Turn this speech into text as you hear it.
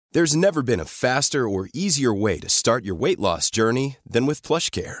There's never been a faster or easier way to start your weight loss journey than with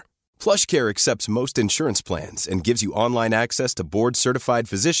PlushCare. PlushCare accepts most insurance plans and gives you online access to board-certified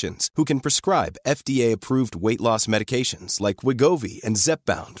physicians who can prescribe FDA-approved weight loss medications like Wegovy and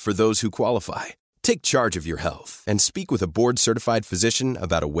Zepbound for those who qualify. Take charge of your health and speak with a board-certified physician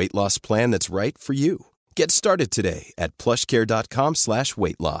about a weight loss plan that's right for you. Get started today at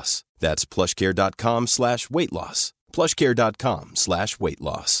plushcare.com/weight-loss. That's plushcare.com/weight-loss.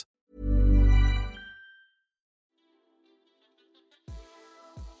 plushcare.com/weight-loss.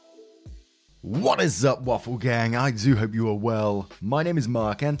 What is up, Waffle Gang? I do hope you are well. My name is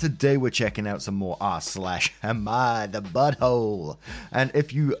Mark, and today we're checking out some more r/am I the butthole. And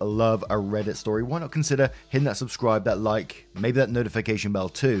if you love a Reddit story, why not consider hitting that subscribe, that like, maybe that notification bell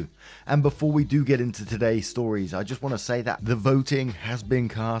too. And before we do get into today's stories, I just want to say that the voting has been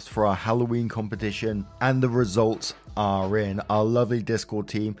cast for our Halloween competition, and the results are in. Our lovely Discord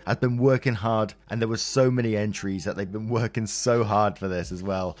team has been working hard, and there were so many entries that they've been working so hard for this as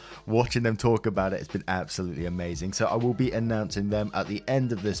well. Watching them talk about it's been absolutely amazing. So I will be announcing them at the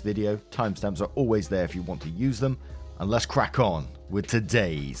end of this video. Timestamps are always there if you want to use them. And let's crack on with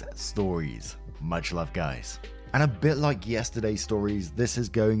today's stories. Much love, guys. And a bit like yesterday's stories, this is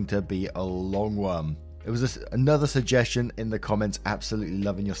going to be a long one. It was another suggestion in the comments. Absolutely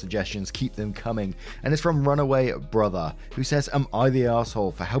loving your suggestions. Keep them coming. And it's from Runaway Brother, who says, am I the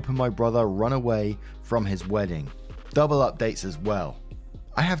asshole for helping my brother run away from his wedding? Double updates as well.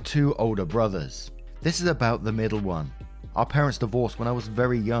 I have two older brothers. This is about the middle one. Our parents divorced when I was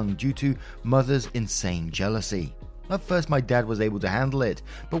very young due to mother's insane jealousy. At first my dad was able to handle it,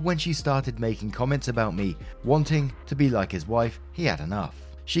 but when she started making comments about me wanting to be like his wife, he had enough.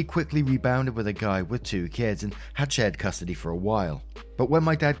 She quickly rebounded with a guy with two kids and had shared custody for a while. But when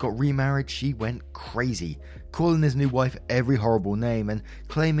my dad got remarried, she went crazy, calling his new wife every horrible name and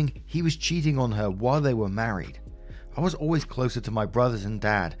claiming he was cheating on her while they were married. I was always closer to my brothers and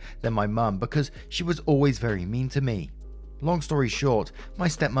dad than my mum because she was always very mean to me. Long story short, my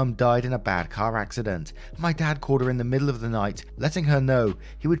stepmom died in a bad car accident. My dad called her in the middle of the night, letting her know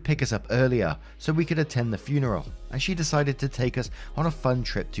he would pick us up earlier so we could attend the funeral, and she decided to take us on a fun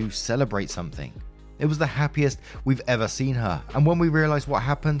trip to celebrate something. It was the happiest we've ever seen her, and when we realized what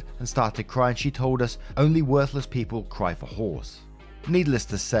happened and started crying, she told us only worthless people cry for horse. Needless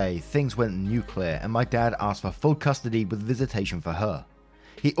to say, things went nuclear and my dad asked for full custody with visitation for her.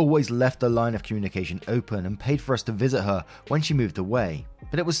 He always left the line of communication open and paid for us to visit her when she moved away,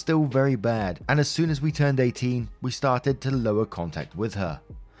 but it was still very bad, and as soon as we turned 18, we started to lower contact with her.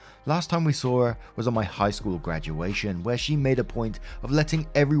 Last time we saw her was on my high school graduation, where she made a point of letting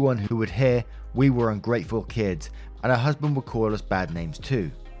everyone who would hear we were ungrateful kids, and her husband would call us bad names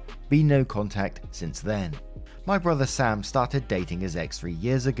too. Been no contact since then. My brother Sam started dating his ex 3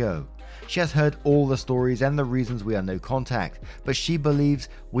 years ago. She has heard all the stories and the reasons we are no contact, but she believes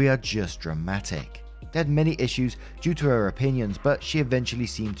we are just dramatic. They had many issues due to her opinions, but she eventually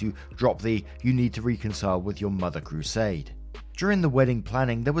seemed to drop the "you need to reconcile with your mother" crusade. During the wedding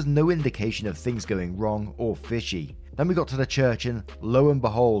planning, there was no indication of things going wrong or fishy. Then we got to the church and lo and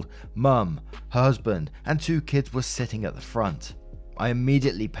behold, Mum, her husband, and two kids were sitting at the front. I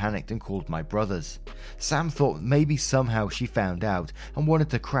immediately panicked and called my brothers. Sam thought maybe somehow she found out and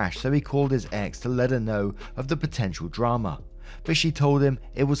wanted to crash, so he called his ex to let her know of the potential drama. But she told him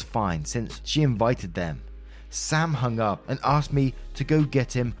it was fine since she invited them. Sam hung up and asked me to go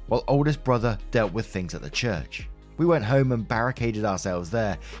get him while oldest brother dealt with things at the church. We went home and barricaded ourselves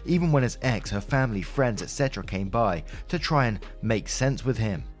there, even when his ex, her family, friends, etc. came by to try and make sense with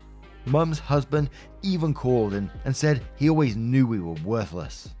him. Mum's husband even called and said he always knew we were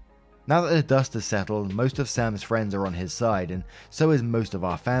worthless. Now that the dust has settled, most of Sam's friends are on his side, and so is most of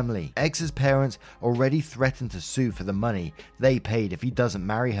our family. Ex's parents already threatened to sue for the money they paid if he doesn't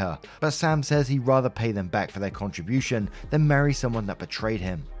marry her, but Sam says he'd rather pay them back for their contribution than marry someone that betrayed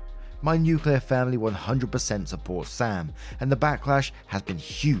him. My nuclear family 100% supports Sam, and the backlash has been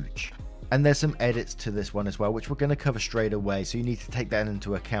huge. And there's some edits to this one as well, which we're going to cover straight away, so you need to take that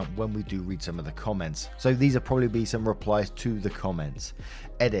into account when we do read some of the comments. So these will probably be some replies to the comments.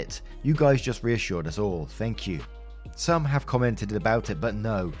 Edit: you guys just reassured us all, thank you. Some have commented about it, but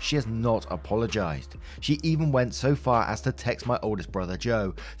no, she has not apologized. She even went so far as to text my oldest brother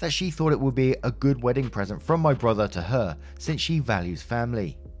Joe that she thought it would be a good wedding present from my brother to her, since she values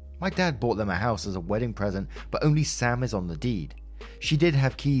family. My dad bought them a house as a wedding present, but only Sam is on the deed. She did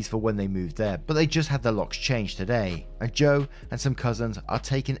have keys for when they moved there, but they just had the locks changed today, and Joe and some cousins are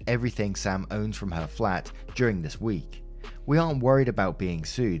taking everything Sam owns from her flat during this week. We aren't worried about being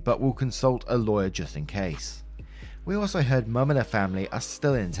sued, but we'll consult a lawyer just in case. We also heard Mum and her family are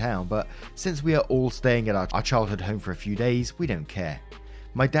still in town, but since we are all staying at our childhood home for a few days, we don't care.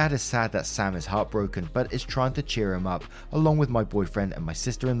 My dad is sad that Sam is heartbroken, but is trying to cheer him up along with my boyfriend and my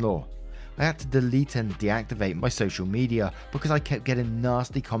sister-in-law. I had to delete and deactivate my social media because I kept getting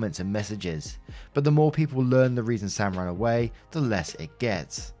nasty comments and messages, but the more people learn the reason Sam ran away, the less it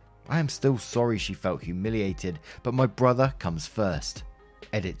gets. I am still sorry she felt humiliated, but my brother comes first.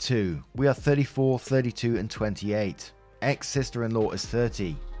 Edit 2. We are 34, 32 and 28. Ex-sister-in-law is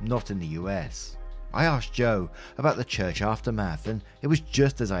 30, not in the US. I asked Joe about the church aftermath and it was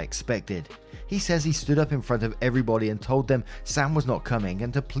just as I expected. He says he stood up in front of everybody and told them Sam was not coming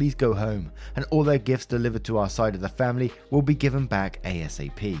and to please go home, and all their gifts delivered to our side of the family will be given back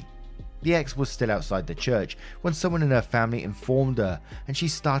ASAP. The ex was still outside the church when someone in her family informed her and she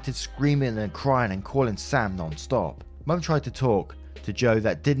started screaming and crying and calling Sam non-stop. Mum tried to talk to Joe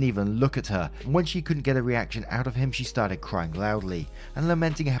that didn't even look at her, and when she couldn't get a reaction out of him, she started crying loudly and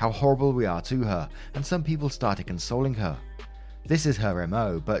lamenting how horrible we are to her, and some people started consoling her. This is her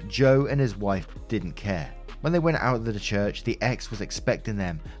MO, but Joe and his wife didn't care. When they went out of the church, the ex was expecting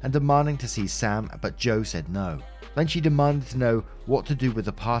them and demanding to see Sam, but Joe said no. Then she demanded to know what to do with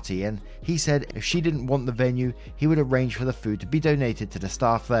the party, and he said if she didn't want the venue, he would arrange for the food to be donated to the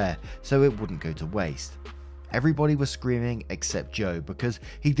staff there so it wouldn't go to waste. Everybody was screaming except Joe because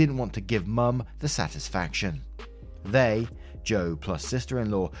he didn't want to give Mum the satisfaction. They, Joe plus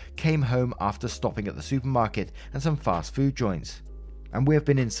sister-in-law, came home after stopping at the supermarket and some fast food joints. And we have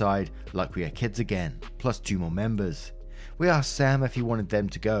been inside like we are kids again, plus 2 more members. We asked Sam if he wanted them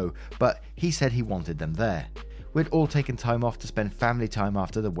to go, but he said he wanted them there. We'd all taken time off to spend family time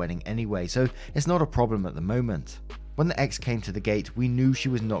after the wedding anyway, so it's not a problem at the moment. When the ex came to the gate, we knew she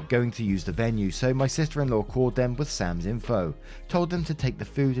was not going to use the venue, so my sister-in-law called them with Sam's info, told them to take the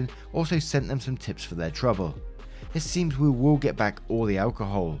food and also sent them some tips for their trouble. It seems we will get back all the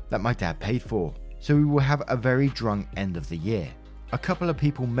alcohol that my dad paid for, so we will have a very drunk end of the year. A couple of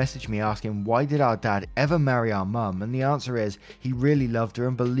people messaged me asking why did our dad ever marry our mum, and the answer is he really loved her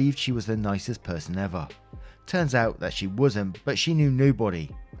and believed she was the nicest person ever. Turns out that she wasn't, but she knew nobody,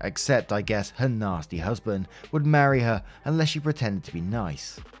 except I guess her nasty husband, would marry her unless she pretended to be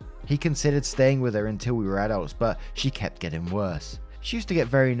nice. He considered staying with her until we were adults, but she kept getting worse. She used to get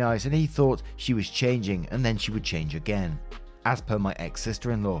very nice and he thought she was changing and then she would change again. As per my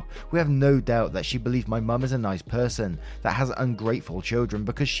ex-sister-in-law, we have no doubt that she believes my mum is a nice person that has ungrateful children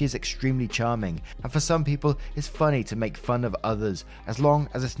because she is extremely charming, and for some people it's funny to make fun of others as long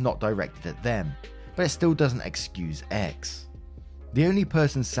as it's not directed at them. But it still doesn't excuse X. The only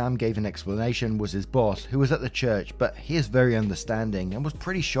person Sam gave an explanation was his boss, who was at the church, but he is very understanding and was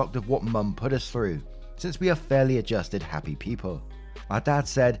pretty shocked of what Mum put us through, since we are fairly adjusted, happy people. Our dad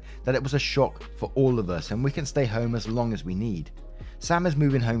said that it was a shock for all of us and we can stay home as long as we need. Sam is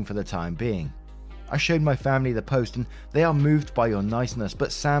moving home for the time being. I showed my family the post and they are moved by your niceness,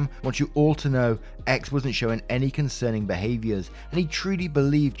 but Sam wants you all to know X wasn't showing any concerning behaviours and he truly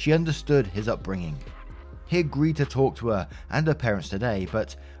believed she understood his upbringing. He agreed to talk to her and her parents today,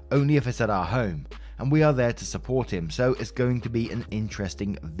 but only if it's at our home, and we are there to support him, so it's going to be an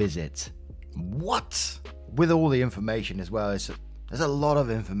interesting visit. What? With all the information as well, there's a lot of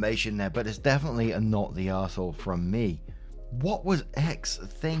information there, but it's definitely a not the arsehole from me. What was X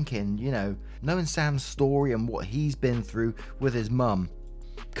thinking, knowing Sam's story and what he's been through with his mum?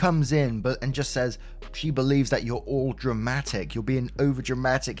 Comes in and just says she believes that you're all dramatic, you're being over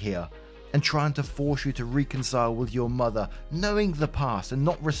dramatic here, and trying to force you to reconcile with your mother, knowing the past and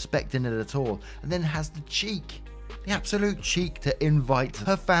not respecting it at all, and then has the absolute cheek to invite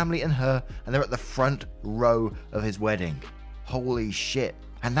her family and her, and they're at the front row of his wedding. Holy shit.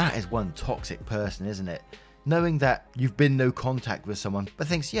 And that is one toxic person, isn't it? Knowing that you've been no contact with someone, but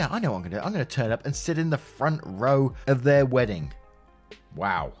thinks, yeah, I know what I'm going to do. I'm going to turn up and sit in the front row of their wedding.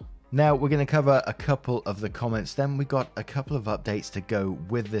 Wow. Now, we're going to cover a couple of the comments. Then we got a couple of updates to go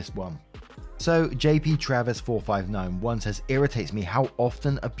with this one. So, JP Travis 4591 says, irritates me how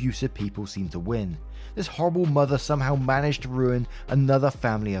often abusive people seem to win. This horrible mother somehow managed to ruin another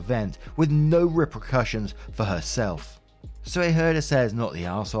family event with no repercussions for herself. So I heard it says, not the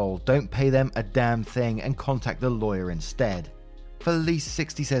arsehole, don't pay them a damn thing and contact the lawyer instead. Felice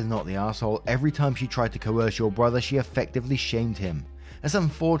 60 says, not the arsehole, every time she tried to coerce your brother, she effectively shamed him. It's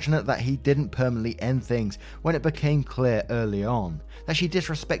unfortunate that he didn't permanently end things when it became clear early on that she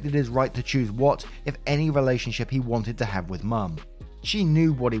disrespected his right to choose what, if any, relationship he wanted to have with Mum. She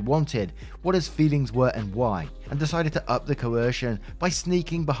knew what he wanted, what his feelings were and why, and decided to up the coercion by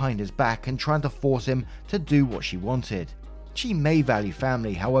sneaking behind his back and trying to force him to do what she wanted. She may value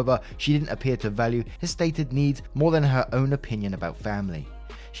family, however, she didn't appear to value his stated needs more than her own opinion about family.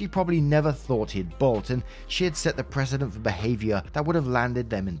 She probably never thought he'd bolt, and she had set the precedent for behavior that would have landed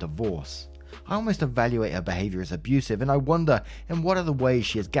them in divorce. I almost evaluate her behavior as abusive, and I wonder in what other ways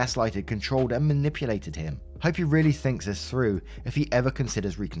she has gaslighted, controlled, and manipulated him. Hope he really thinks this through if he ever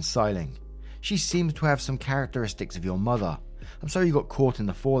considers reconciling. She seems to have some characteristics of your mother. I'm sorry you got caught in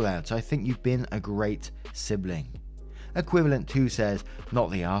the fallout. I think you've been a great sibling. Equivalent 2 says,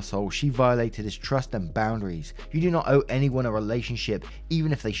 not the arsehole, she violated his trust and boundaries. You do not owe anyone a relationship,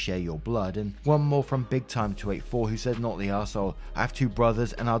 even if they share your blood. And one more from Big Time 284 who says, not the arsehole, I have 2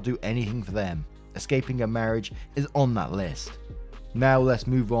 brothers and I'll do anything for them. Escaping a marriage is on that list. Now let's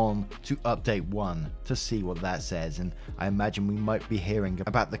move on to update 1 to see what that says, and I imagine we might be hearing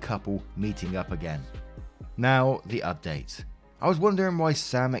about the couple meeting up again. Now the update. I was wondering why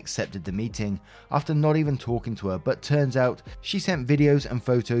Sam accepted the meeting after not even talking to her, but turns out she sent videos and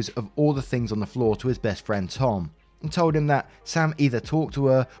photos of all the things on the floor to his best friend Tom and told him that Sam either talked to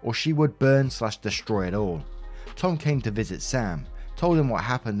her or she would burn/destroy it all. Tom came to visit Sam, told him what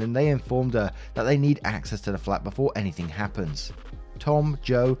happened, and they informed her that they need access to the flat before anything happens. Tom,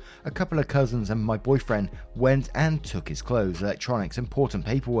 Joe, a couple of cousins and my boyfriend went and took his clothes, electronics, important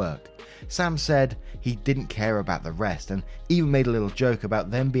paperwork. Sam said he didn't care about the rest and even made a little joke about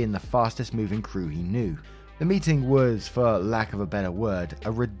them being the fastest moving crew he knew. The meeting was, for lack of a better word,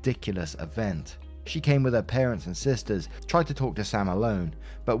 a ridiculous event. She came with her parents and sisters, tried to talk to Sam alone,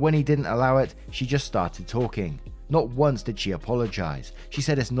 but when he didn't allow it, she just started talking. Not once did she apologize. She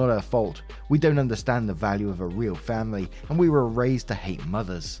said it's not her fault. We don't understand the value of a real family, and we were raised to hate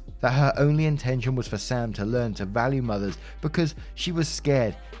mothers. That her only intention was for Sam to learn to value mothers because she was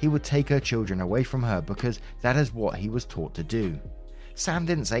scared he would take her children away from her because that is what he was taught to do. Sam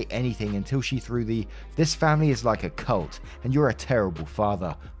didn't say anything until she threw the "this family is like a cult and you're a terrible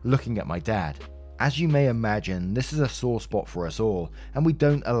father" looking at my dad. As you may imagine, this is a sore spot for us all, and we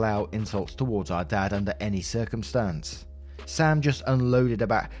don't allow insults towards our dad under any circumstance. Sam just unloaded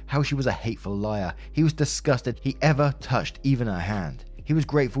about how she was a hateful liar. He was disgusted he ever touched even her hand. He was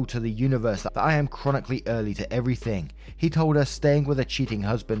grateful to the universe that I am chronically early to everything. He told her staying with a cheating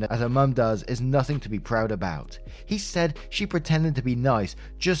husband as her mum does is nothing to be proud about. He said she pretended to be nice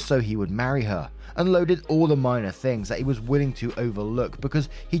just so he would marry her. Unloaded all the minor things that he was willing to overlook because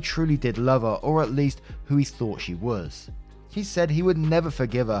he truly did love her, or at least who he thought she was. He said he would never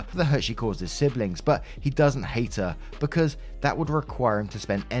forgive her for the hurt she caused his siblings, but he doesn't hate her because that would require him to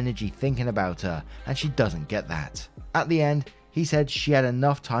spend energy thinking about her, and she doesn't get that. At the end, he said she had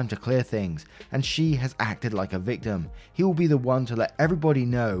enough time to clear things, and she has acted like a victim. He will be the one to let everybody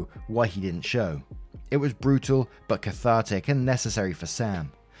know why he didn't show. It was brutal, but cathartic and necessary for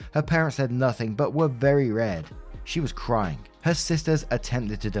Sam. Her parents said nothing, but were very red. She was crying. Her sisters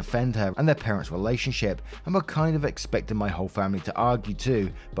attempted to defend her and their parents' relationship, and were kind of expecting my whole family to argue too,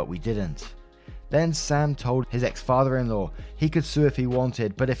 but we didn't. Then Sam told his ex-father-in-law he could sue if he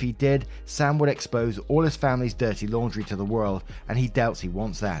wanted, but if he did, Sam would expose all his family's dirty laundry to the world, and he doubts he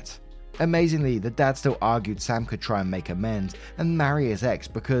wants that. Amazingly, the dad still argued Sam could try and make amends and marry his ex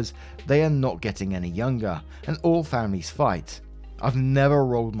because they are not getting any younger, and all families fight. I've never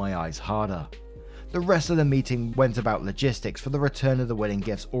rolled my eyes harder. The rest of the meeting went about logistics for the return of the wedding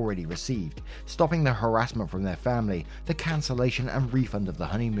gifts already received, stopping the harassment from their family, the cancellation and refund of the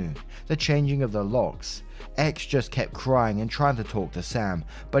honeymoon, the changing of the locks. X just kept crying and trying to talk to Sam,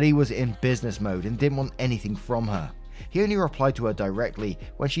 but he was in business mode and didn't want anything from her. He only replied to her directly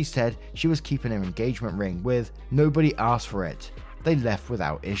when she said she was keeping her engagement ring with "nobody asked for it." They left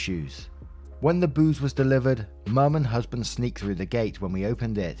without issues. When the booze was delivered, Mum and husband sneaked through the gate when we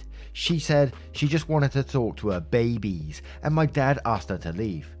opened it. She said she just wanted to talk to her babies, and my dad asked her to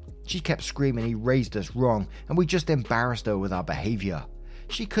leave. She kept screaming he raised us wrong, and we just embarrassed her with our behavior.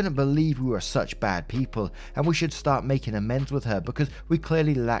 She couldn't believe we were such bad people, and we should start making amends with her because we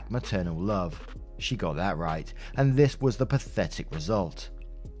clearly lack maternal love. She got that right, and this was the pathetic result.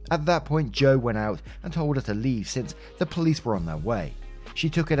 At that point, Joe went out and told her to leave since the police were on their way. She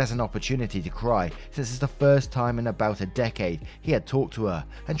took it as an opportunity to cry, since it's the first time in about a decade he had talked to her,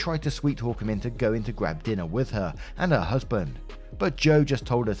 and tried to sweet talk him into going to grab dinner with her and her husband. But Joe just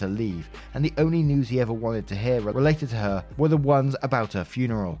told her to leave, and the only news he ever wanted to hear related to her were the ones about her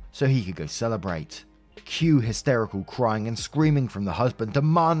funeral, so he could go celebrate. Cue hysterical crying and screaming from the husband,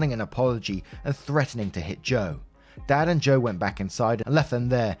 demanding an apology and threatening to hit Joe. Dad and Joe went back inside and left them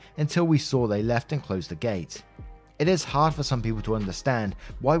there until we saw they left and closed the gate. It is hard for some people to understand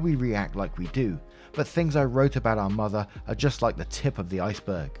why we react like we do, but things I wrote about our mother are just like the tip of the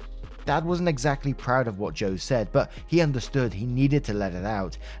iceberg. Dad wasn't exactly proud of what Joe said, but he understood he needed to let it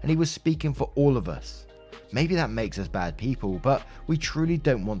out, and he was speaking for all of us. Maybe that makes us bad people, but we truly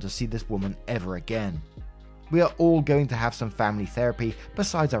don't want to see this woman ever again. We are all going to have some family therapy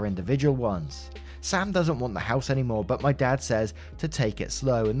besides our individual ones. Sam doesn't want the house anymore, but my dad says to take it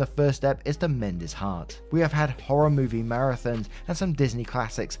slow, and the first step is to mend his heart. We have had horror movie marathons and some Disney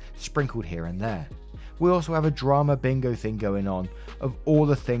classics sprinkled here and there. We also have a drama bingo thing going on of all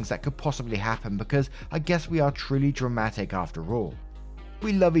the things that could possibly happen, because I guess we are truly dramatic after all.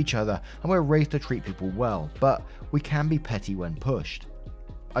 We love each other and we're raised to treat people well, but we can be petty when pushed.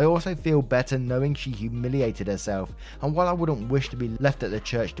 I also feel better knowing she humiliated herself, and while I wouldn't wish to be left at the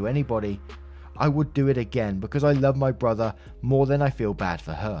church to anybody, I would do it again because I love my brother more than I feel bad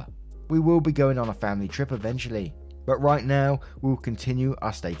for her. We will be going on a family trip eventually, but right now we will continue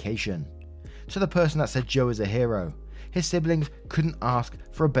our staycation. To the person that said Joe is a hero, his siblings couldn't ask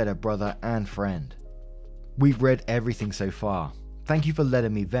for a better brother and friend. We've read everything so far. Thank you for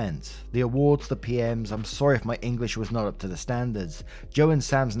letting me vent. The awards, the PMs, I'm sorry if my English was not up to the standards. Joe and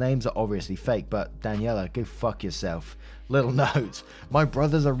Sam's names are obviously fake, but Daniela, go fuck yourself. Little note, my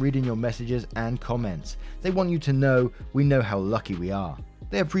brothers are reading your messages and comments. They want you to know we know how lucky we are.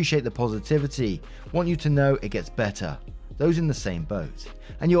 They appreciate the positivity, want you to know it gets better. Those in the same boat.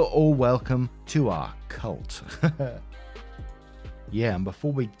 And you're all welcome to our cult. Yeah, and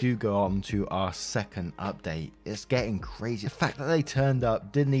before we do go on to our second update, it's getting crazy. The fact that they turned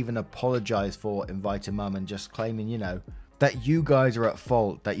up, didn't even apologize for inviting mum, and just claiming, that you guys are at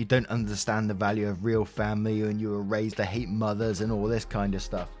fault, that you don't understand the value of real family and you were raised to hate mothers and all this kind of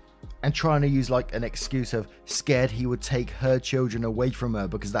stuff. And trying to use like an excuse of scared he would take her children away from her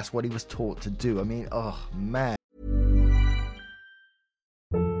because that's what he was taught to do. I mean, oh man.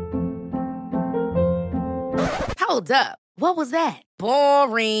 Hold up. What was that?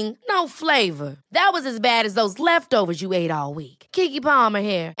 Boring. No flavor. That was as bad as those leftovers you ate all week. Keke Palmer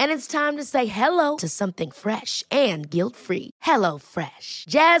here. And it's time to say hello to something fresh and guilt-free. Hello Fresh.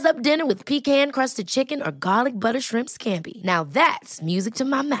 Jazz up dinner with pecan-crusted chicken or garlic butter shrimp scampi. Now that's music to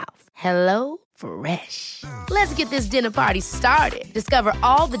my mouth. Hello Fresh. Let's get this dinner party started. Discover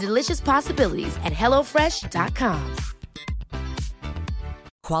all the delicious possibilities at HelloFresh.com.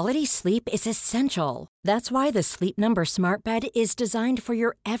 Quality sleep is essential. That's why the Sleep Number Smart Bed is designed for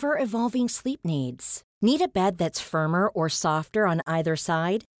your ever-evolving sleep needs. Need a bed that's firmer or softer on either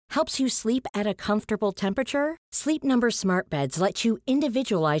side? Helps you sleep at a comfortable temperature? Sleep Number Smart Beds let you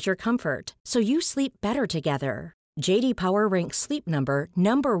individualize your comfort, so you sleep better together. J.D. Power ranks Sleep Number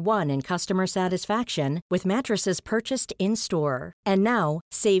number 1 in customer satisfaction with mattresses purchased in-store. And now,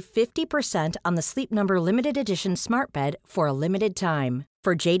 save 50% on the Sleep Number Limited Edition Smart Bed for a limited time.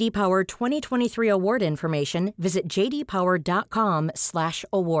 For J.D. Power 2023 award information, visit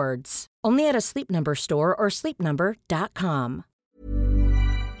jdpower.com/awards. Only at a Sleep Number store or sleepnumber.com.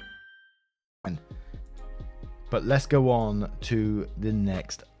 But let's go on to the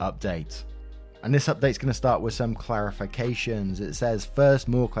next update. And this update's going to start with some clarifications. It says, first,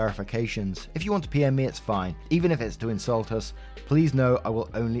 more clarifications. If you want to PM me, it's fine. Even if it's to insult us, please know I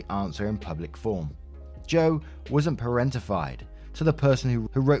will only answer in public form. Joe wasn't parentified. To the person who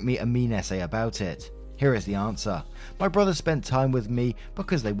wrote me a mean essay about it, here is the answer. My brothers spent time with me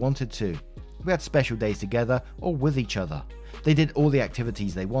because they wanted to. We had special days together or with each other. They did all the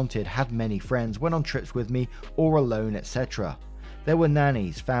activities they wanted, had many friends, went on trips with me or alone, etc. There were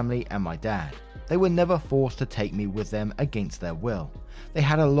nannies, family, and my dad. They were never forced to take me with them against their will. They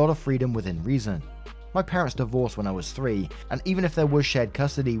had a lot of freedom within reason. My parents divorced when I was 3, and even if there was shared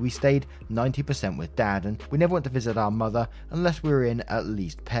custody, we stayed 90% with Dad, and we never went to visit our mother unless we were in at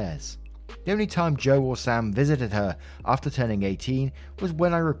least pairs. The only time Joe or Sam visited her after turning 18 was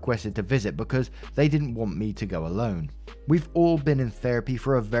when I requested to visit because they didn't want me to go alone. We've all been in therapy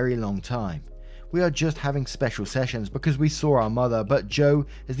for a very long time. We are just having special sessions because we saw our mother, but Joe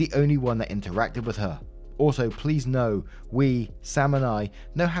is the only one that interacted with her. Also, please know, we, Sam and I,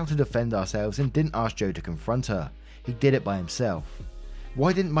 know how to defend ourselves and didn't ask Joe to confront her. He did it by himself.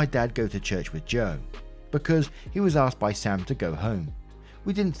 Why didn't my dad go to church with Joe? Because he was asked by Sam to go home.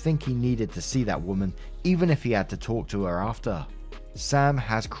 We didn't think he needed to see that woman, even if he had to talk to her after. Sam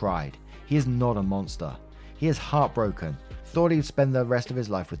has cried. He is not a monster. He is heartbroken. Thought he'd spend the rest of his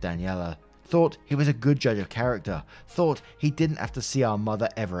life with Daniela. Thought he was a good judge of character. Thought he didn't have to see our mother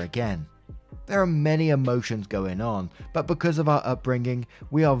ever again. There are many emotions going on, but because of our upbringing,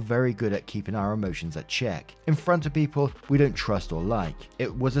 we are very good at keeping our emotions at check. In front of people we don't trust or like.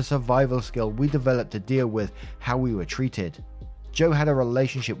 It was a survival skill we developed to deal with how we were treated. Joe had a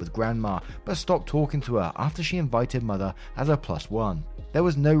relationship with Grandma, but stopped talking to her after she invited Mother as a +1. There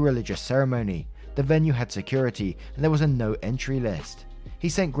was no religious ceremony, the venue had security, and there was a no entry list. He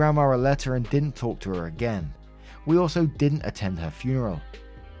sent Grandma a letter and didn't talk to her again. We also didn't attend her funeral.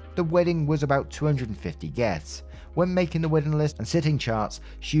 The wedding was about 250 guests. When making the wedding list and sitting charts,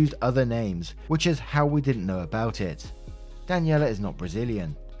 she used other names, which is how we didn't know about it. Daniela is not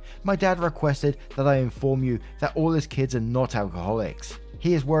Brazilian. My dad requested that I inform you that all his kids are not alcoholics.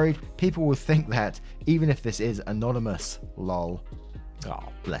 He is worried people will think that, even if this is anonymous. Lol. Oh,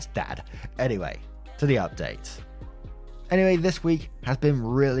 bless Dad. Anyway, to the updates. Anyway, this week has been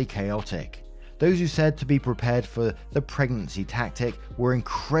really chaotic. Those who said to be prepared for the pregnancy tactic were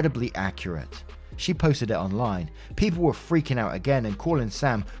incredibly accurate. She posted it online. People were freaking out again and calling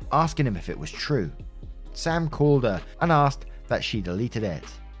Sam, asking him if it was true. Sam called her and asked that she deleted it.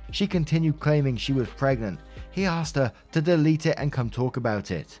 She continued claiming she was pregnant. He asked her to delete it and come talk about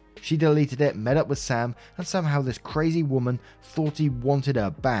it. She deleted it, met up with Sam, and somehow this crazy woman thought he wanted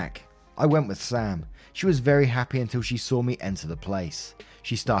her back. I went with Sam. She was very happy until she saw me enter the place.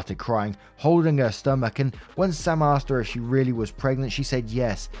 She started crying, holding her stomach, and when Sam asked her if she really was pregnant, she said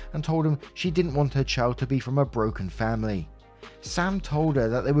yes and told him she didn't want her child to be from a broken family. Sam told her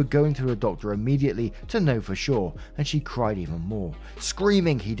that they were going to a doctor immediately to know for sure, and she cried even more,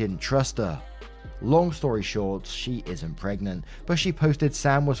 screaming he didn't trust her. Long story short, she isn't pregnant, but she posted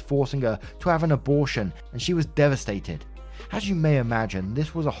Sam was forcing her to have an abortion and she was devastated. As you may imagine,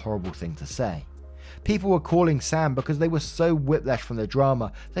 this was a horrible thing to say. People were calling Sam because they were so whiplashed from the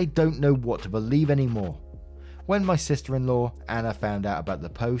drama they don't know what to believe anymore. When my sister-in-law, Anna, found out about the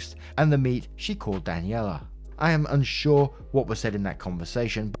post and the meet, she called Daniela. I am unsure what was said in that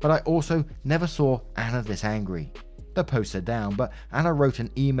conversation, but I also never saw Anna this angry. The posts are down, but Anna wrote an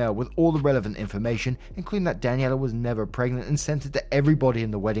email with all the relevant information, including that Daniela was never pregnant, and sent it to everybody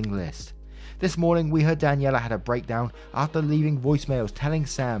in the wedding list. This morning we heard Daniela had a breakdown after leaving voicemails telling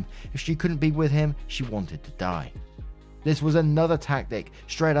Sam if she couldn't be with him, she wanted to die. This was another tactic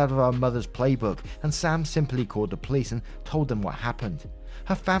straight out of our mother's playbook, and Sam simply called the police and told them what happened.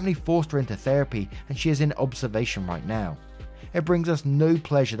 Her family forced her into therapy and she is in observation right now. It brings us no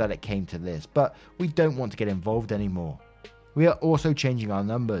pleasure that it came to this, but we don't want to get involved anymore. We are also changing our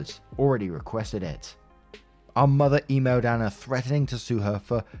numbers, already requested it. Our mother emailed Anna threatening to sue her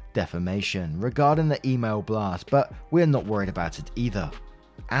for defamation regarding the email blast, but we're not worried about it either.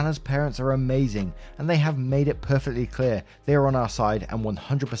 Anna's parents are amazing and they have made it perfectly clear they are on our side and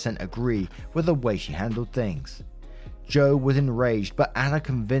 100% agree with the way she handled things. Joe was enraged, but Anna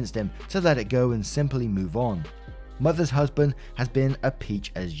convinced him to let it go and simply move on. Mother's husband has been a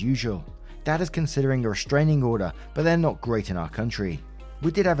peach as usual. Dad is considering a restraining order, but they're not great in our country.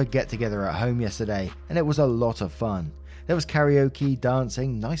 We did have a get together at home yesterday and it was a lot of fun. There was karaoke,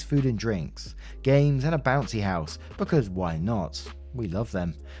 dancing, nice food and drinks, games and a bouncy house, because why not? We love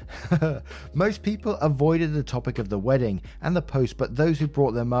them. Most people avoided the topic of the wedding and the post, but those who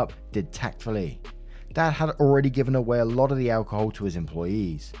brought them up did tactfully. Dad had already given away a lot of the alcohol to his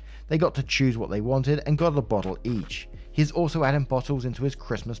employees. They got to choose what they wanted and got a bottle each. He's also adding bottles into his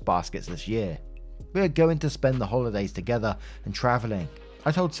Christmas baskets this year. We are going to spend the holidays together and travelling.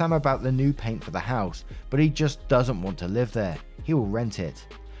 I told Sam about the new paint for the house, but he just doesn't want to live there. He will rent it.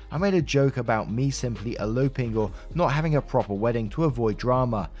 I made a joke about me simply eloping or not having a proper wedding to avoid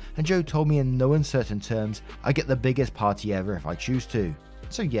drama, and Joe told me in no uncertain terms I get the biggest party ever if I choose to.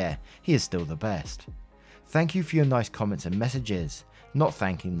 So yeah, he is still the best. Thank you for your nice comments and messages, not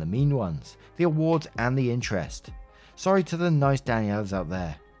thanking the mean ones, the awards and the interest. Sorry to the nice Danielas out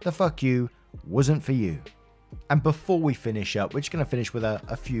there. The fuck you wasn't for you. And before we finish up, we're just going to finish with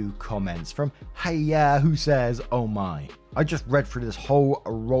a few comments from Hey who says, oh my. I just read through this whole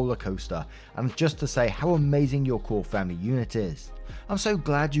roller coaster and just to say how amazing your core family unit is. I'm so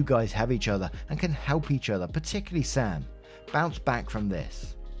glad you guys have each other and can help each other, particularly Sam. Bounce back from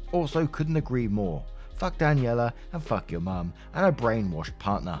this. Also couldn't agree more. Fuck Daniela and fuck your mum and a brainwashed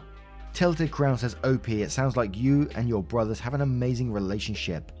partner. Tilted Crown says OP, it sounds like you and your brothers have an amazing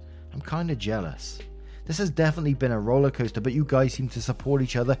relationship. I'm kinda jealous. This has definitely been a roller coaster, but you guys seem to support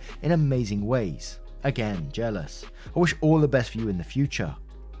each other in amazing ways. Again, jealous. I wish all the best for you in the future.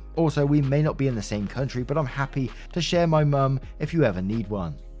 Also, we may not be in the same country, but I'm happy to share my mum if you ever need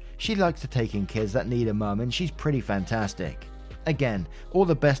one. She likes to take in kids that need a mum and she's pretty fantastic. Again, all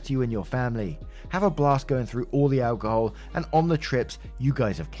the best to you and your family. Have a blast going through all the alcohol and on the trips you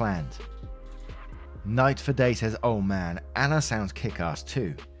guys have planned. Night for Day says, oh man, Anna sounds kick-ass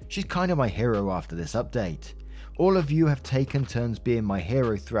too. She's kind of my hero after this update. All of you have taken turns being my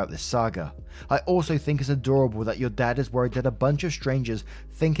hero throughout this saga. I also think it's adorable that your dad is worried that a bunch of strangers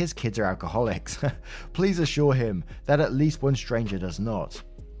think his kids are alcoholics. Please assure him that at least one stranger does not.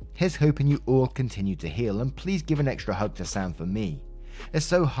 Here's hoping you all continue to heal, and please give an extra hug to Sam for me. It's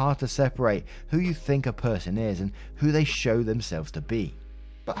so hard to separate who you think a person is and who they show themselves to be.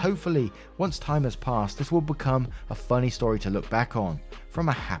 But hopefully, once time has passed, this will become a funny story to look back on, from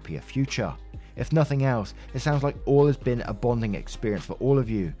a happier future. If nothing else, it sounds like all has been a bonding experience for all of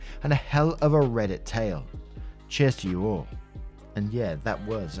you, and a hell of a Reddit tale. Cheers to you all. And yeah, that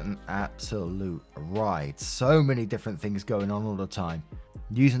was an absolute ride. So many different things going on all the time.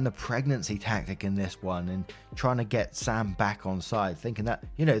 Using the pregnancy tactic in this one and trying to get Sam back on side, thinking that,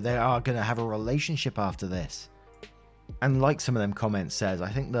 they are going to have a relationship after this. And like some of them comments says, I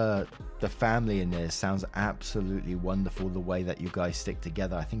think the family in this sounds absolutely wonderful, the way that you guys stick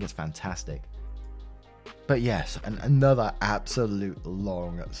together. I think it's fantastic. But yes, another absolute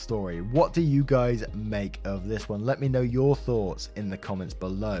long story. What do you guys make of this one? Let me know your thoughts in the comments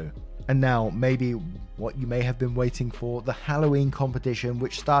below. And now, maybe what you may have been waiting for, the Halloween competition,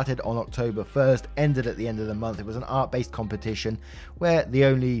 which started on October 1st, ended at the end of the month. It was an art-based competition where the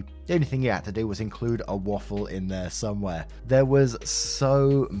only thing you had to do was include a waffle in there somewhere. There was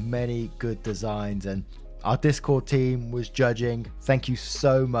so many good designs, and our Discord team was judging. Thank you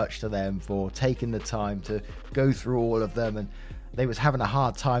so much to them for taking the time to go through all of them, and they was having a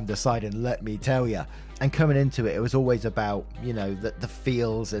hard time deciding, let me tell you. And coming into it, it was always about, the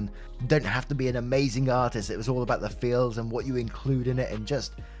feels, and don't have to be an amazing artist. It was all about the feels and what you include in it, and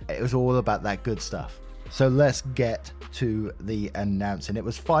it was all about that good stuff. So let's get to the announcing. It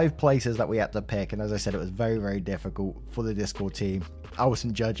was 5 places that we had to pick, and as I said, it was very, very difficult for the Discord team. I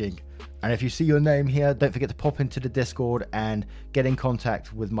wasn't judging. And if you see your name here, don't forget to pop into the Discord and get in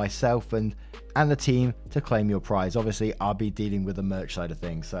contact with myself and the team to claim your prize. Obviously, I'll be dealing with the merch side of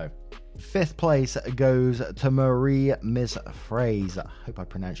things. So 5th place goes to Marie Miss Phrase. I hope I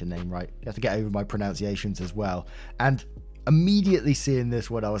pronounced your name right. You have to get over my pronunciations as well. And immediately seeing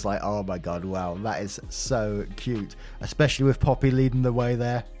this one, I was like, oh my god, wow, that is so cute. Especially with Poppy leading the way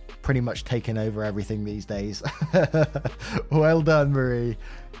there. Pretty much taking over everything these days. Well done, Marie.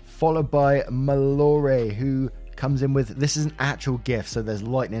 Followed by Malore, who comes in with, this is an actual GIF, so there's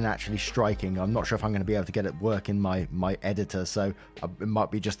lightning actually striking. I'm not sure if I'm going to be able to get it work in my editor, so it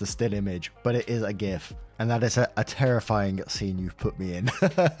might be just a still image, but it is a GIF. And that is a terrifying scene you've put me in.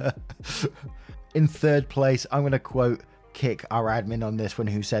 In 3rd place, I'm going to quote Kick, our admin on this one,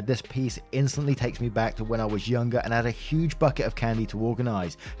 who said, this piece instantly takes me back to when I was younger and had a huge bucket of candy to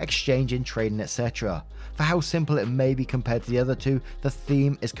organise, exchanging, trading, etc. For how simple it may be compared to the other two, the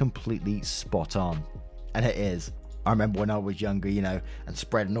theme is completely spot on. And it is. I remember when I was younger, and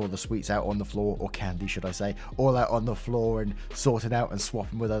spreading all the sweets out on the floor, or candy should I say, all out on the floor and sorting out and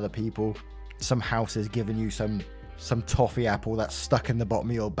swapping with other people. Some houses giving you some toffee apple that's stuck in the bottom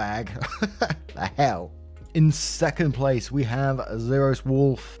of your bag. The hell. In 2nd place, we have Zeros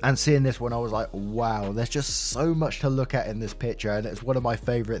Wolf, and seeing this one, I was like, wow, there's just so much to look at in this picture, and it's one of my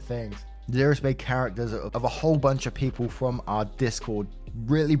favorite things. Zeros made characters of a whole bunch of people from our Discord,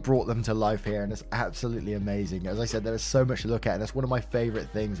 really brought them to life here, and it's absolutely amazing. As I said, there is so much to look at, and that's one of my favorite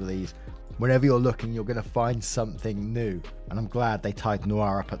things with these. Whenever you're looking, you're going to find something new, and I'm glad they tied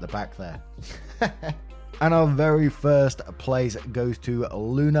Noir up at the back there. And our very first place goes to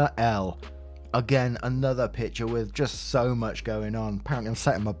Luna L. Again, another picture with just so much going on. Apparently I'm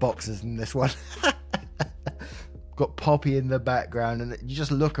sat in my boxes in this one. Got Poppy in the background, and you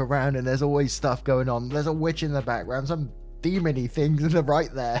just look around and there's always stuff going on. There's a witch in the background, some demony things in the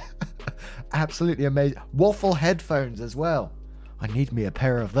right there. Absolutely amazing. Waffle headphones as well. I need me a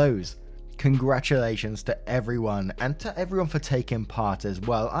pair of those. Congratulations to everyone, and to everyone for taking part as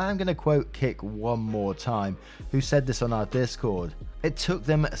well. I am going to quote Kick one more time, who said this on our Discord. It took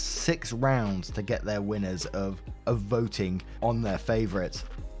them 6 rounds to get their winners of voting on their favourites.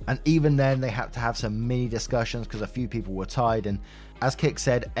 And even then, they had to have some mini discussions because a few people were tied. And as Kick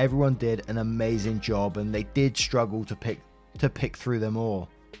said, everyone did an amazing job, and they did struggle to pick through them all.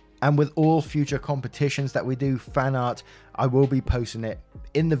 And with all future competitions that we do, fan art, I will be posting it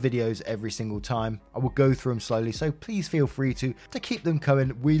in the videos every single time. I will go through them slowly, so please feel free to keep them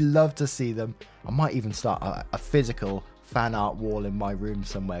coming. We love to see them. I might even start a physical fan art wall in my room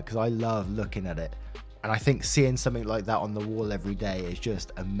somewhere, because I love looking at it. And I think seeing something like that on the wall every day is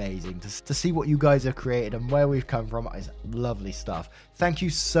just amazing. To see what you guys have created and where we've come from is lovely stuff. Thank you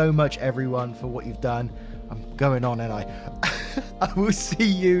so much, everyone, for what you've done. I'm going on, and I will see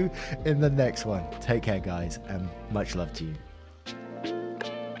you in the next one. Take care, guys, and much love to you.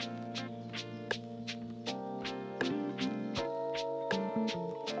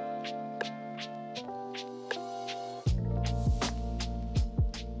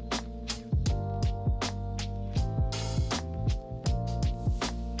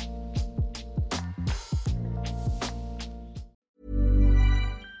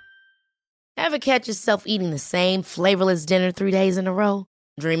 Ever catch yourself eating the same flavorless dinner 3 days in a row?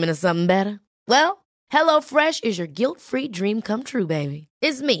 Dreaming of something better? Well, HelloFresh is your guilt-free dream come true, baby.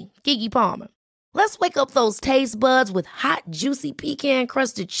 It's me, Keke Palmer. Let's wake up those taste buds with hot, juicy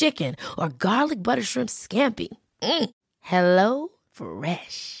pecan-crusted chicken or garlic butter shrimp scampi. Hello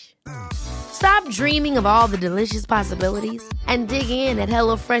Fresh. Stop dreaming of all the delicious possibilities and dig in at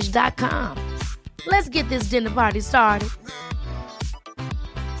HelloFresh.com. Let's get this dinner party started.